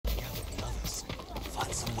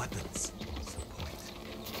weapons. What's the point?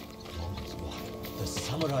 What? The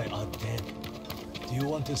samurai are dead. Do you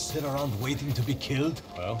want to sit around waiting to be killed?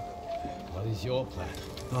 Well, what is your plan?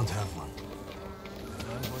 Don't have one.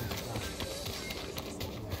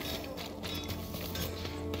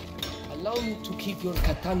 Allow me to keep your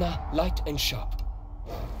katana light and sharp.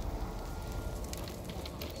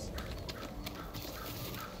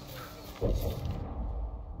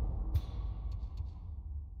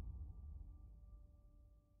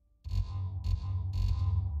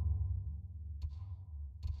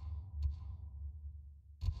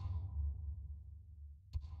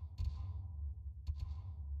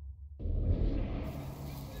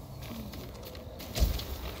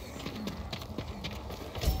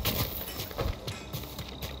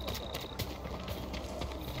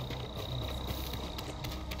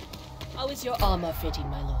 How is your armor fitting,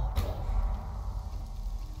 my lord?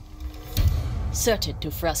 Certain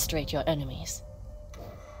to frustrate your enemies.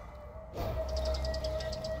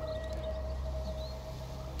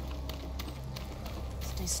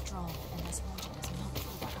 Stay strong and as wanted as not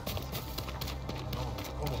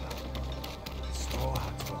Straw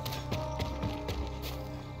hats.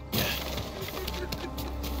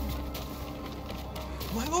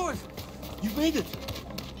 My lord! You made it!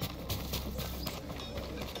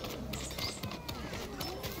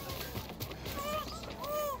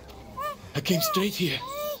 I came straight here.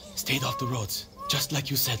 Stayed off the roads. Just like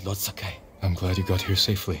you said, Lord Sakai. I'm glad you got here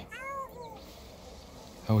safely.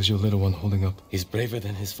 How is your little one holding up? He's braver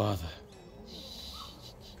than his father.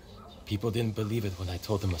 People didn't believe it when I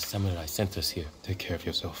told them a samurai sent us here. Take care of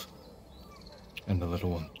yourself. And the little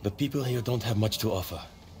one. The people here don't have much to offer.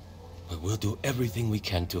 But we'll do everything we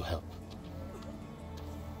can to help.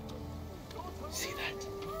 See that?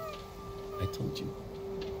 I told you.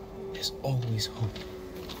 There's always hope.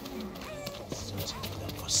 Searching for them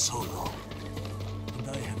for so long, and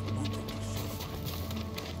I have nothing to show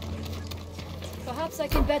for it. Perhaps I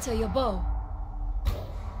can better your bow.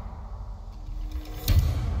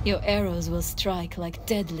 Your arrows will strike like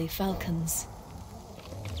deadly falcons.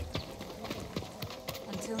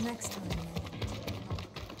 until next time.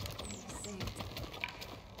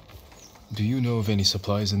 Do you know of any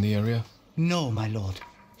supplies in the area? No, my lord.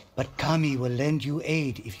 But Kami will lend you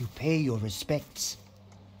aid if you pay your respects.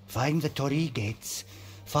 Find the Torii gates,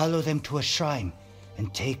 follow them to a shrine,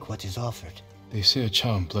 and take what is offered. They say a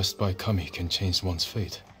charm blessed by Kami can change one's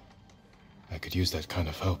fate. I could use that kind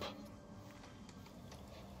of help.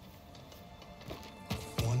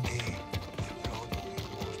 One day,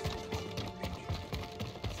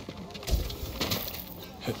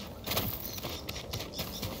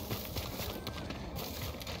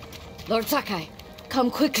 Lord Sakai,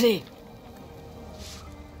 come quickly.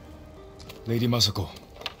 Lady Masako,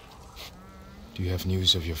 do you have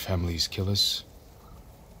news of your family's killers?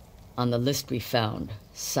 On the list we found,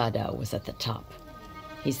 Sadao was at the top.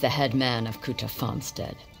 He's the head man of Kuta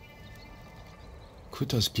Farmstead.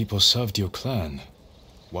 Kuta's people served your clan.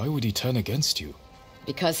 Why would he turn against you?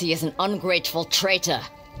 Because he is an ungrateful traitor.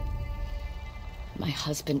 My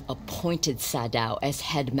husband appointed Sadao as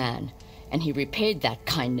head man, and he repaid that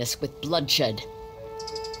kindness with bloodshed.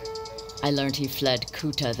 I learned he fled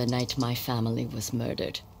Kuta the night my family was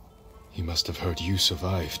murdered. He must have heard you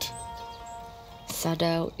survived.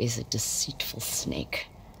 Sadao is a deceitful snake.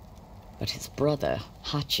 But his brother,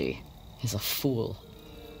 Hachi, is a fool.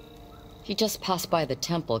 He just passed by the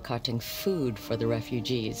temple carting food for the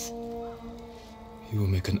refugees. He will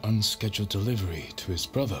make an unscheduled delivery to his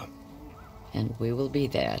brother. And we will be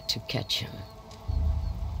there to catch him.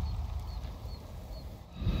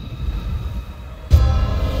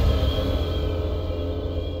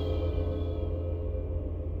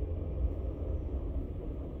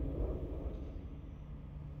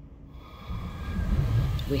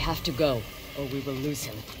 We have to go, or we will lose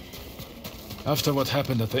him. After what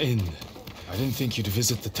happened at the inn, I didn't think you'd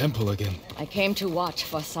visit the temple again. I came to watch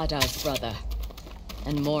for Sadao's brother,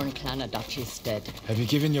 and mourn Clan Adachi's dead. Have you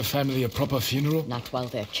given your family a proper funeral? Not while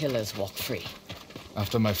their killers walk free.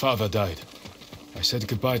 After my father died, I said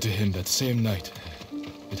goodbye to him that same night.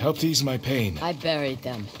 It helped ease my pain. I buried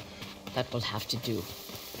them. That will have to do.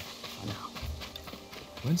 For now.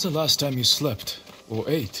 When's the last time you slept? Or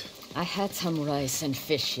ate? I had some rice and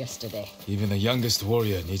fish yesterday. Even the youngest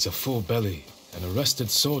warrior needs a full belly and a rested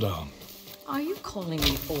sword arm. Are you calling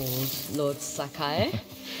me old, Lord Sakai?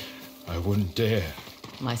 I wouldn't dare.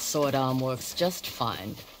 My sword arm works just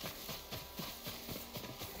fine.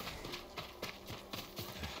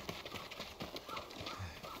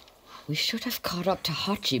 We should have caught up to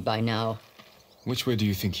Hachi by now. Which way do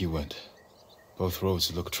you think he went? Both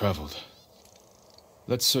roads look traveled.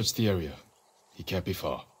 Let's search the area. He can't be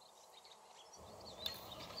far.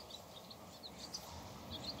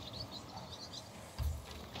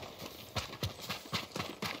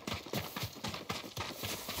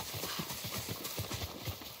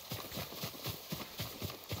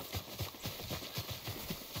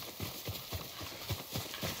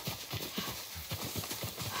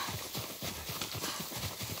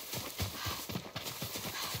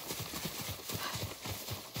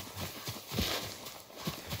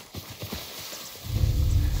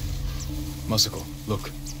 Masako,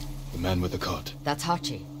 look. The man with the cart. That's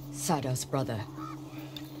Hachi, Sadao's brother.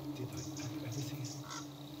 Did I pack everything?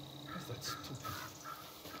 Was that stupid?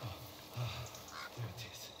 There it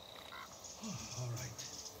is. All right.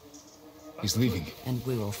 He's leaving. And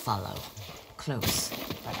we will follow. Close,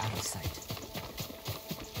 but out of sight.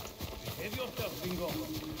 Behave yourself, Bingo.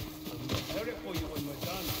 I'm preparing for you when we're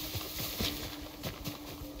done.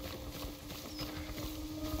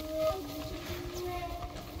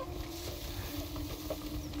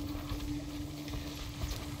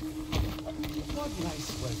 What nice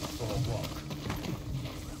weather for a walk.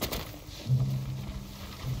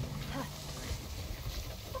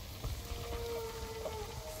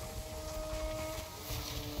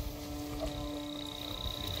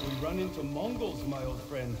 If we run into Mongols, my old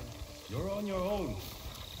friend, you're on your own.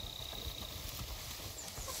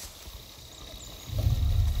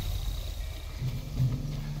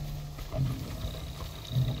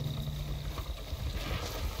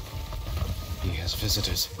 He has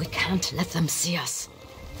visitors. We can't let them see us.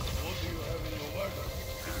 What do you have in your wagon?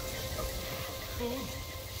 Food?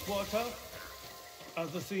 Water?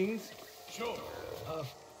 Other things? Sure.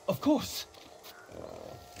 Of course.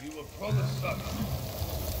 You were promised some.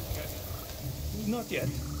 Not yet,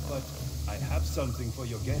 but I have something for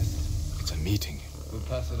your guest. It's a meeting. We'll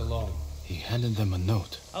pass it along. He handed them a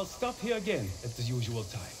note. I'll stop here again at the usual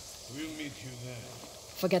time. We'll meet you there.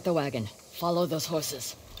 Forget the wagon. Follow those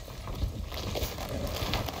horses.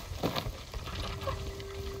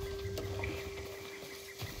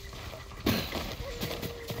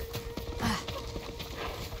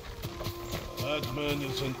 That man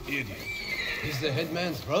is an idiot. He's the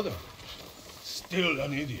headman's brother. Still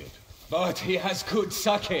an idiot. But he has good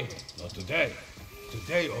sake. Not today.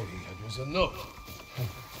 Today all he had was a note.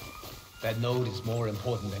 That note is more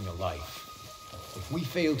important than your life. If we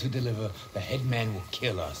fail to deliver, the headman will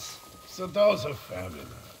kill us. Sadao's a family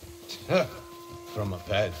man. From a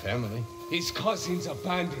bad family. His cousins are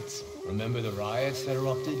bandits. Remember the riots that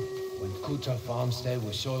erupted when Kuta farmstead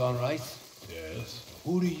was short on rice? Yes.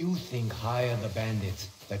 Who do you think hired the bandits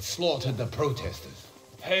that slaughtered the protesters?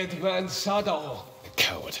 Headman Sadao. The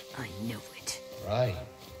coward. I knew it. Right.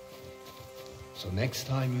 So next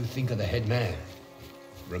time you think of the headman,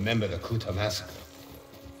 remember the Kuta massacre.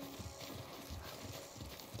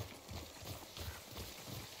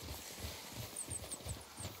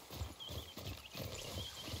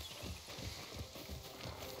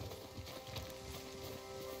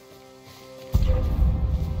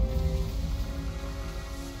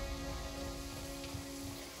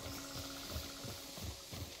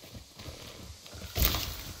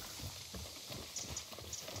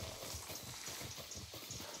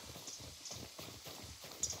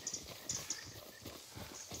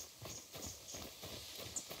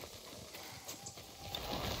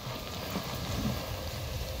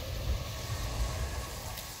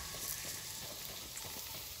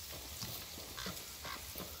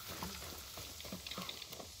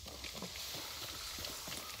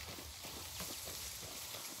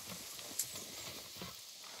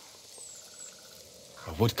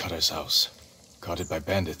 A woodcutter's house. Guarded by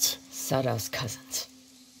bandits. Sadao's cousins.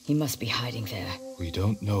 He must be hiding there. We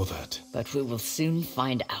don't know that. But we will soon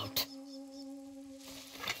find out.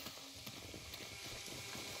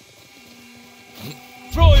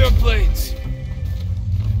 Throw your blades!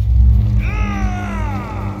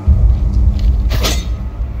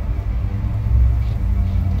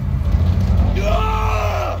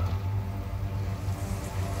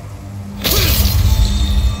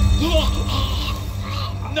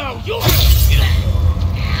 Now you!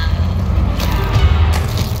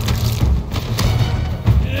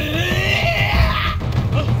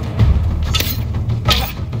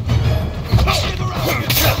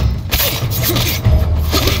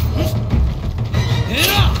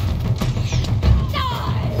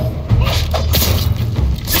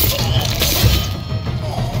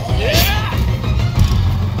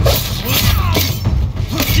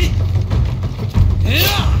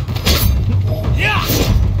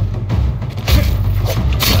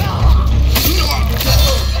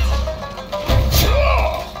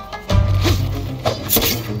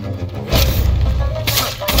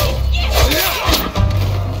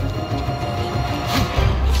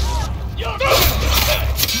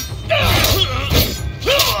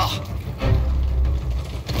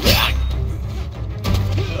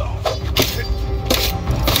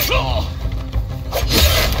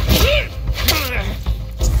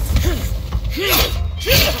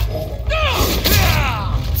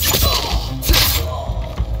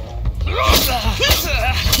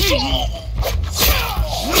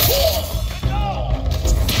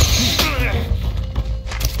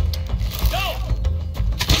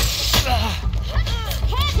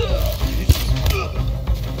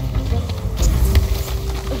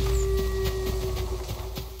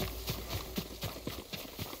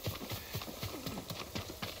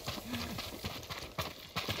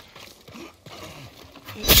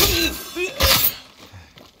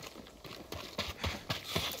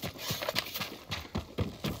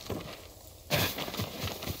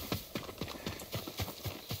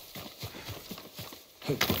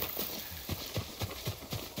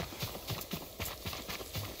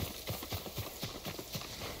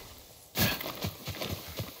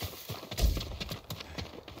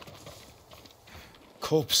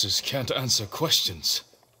 Corpses can't answer questions.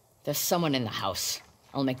 There's someone in the house.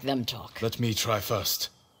 I'll make them talk. Let me try first.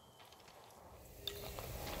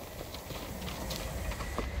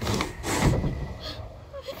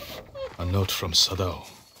 A note from Sadao.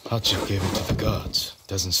 Hachi gave it to the guards.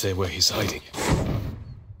 Doesn't say where he's hiding.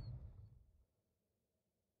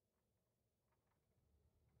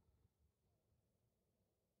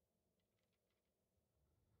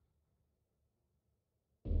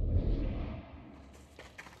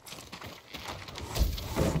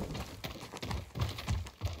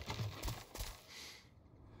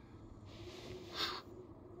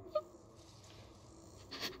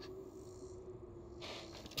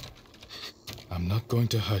 I'm not going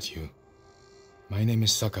to hurt you. My name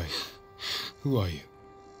is Sakai. Who are you?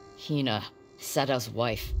 Hina, Sadao's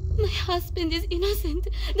wife. My husband is innocent.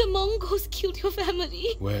 The Mongols killed your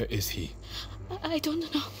family. Where is he? I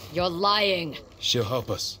don't know. You're lying. She'll help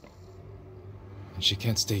us. And she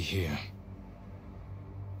can't stay here.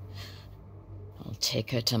 I'll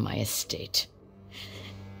take her to my estate.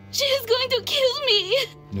 She is going to kill me.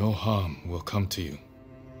 No harm will come to you.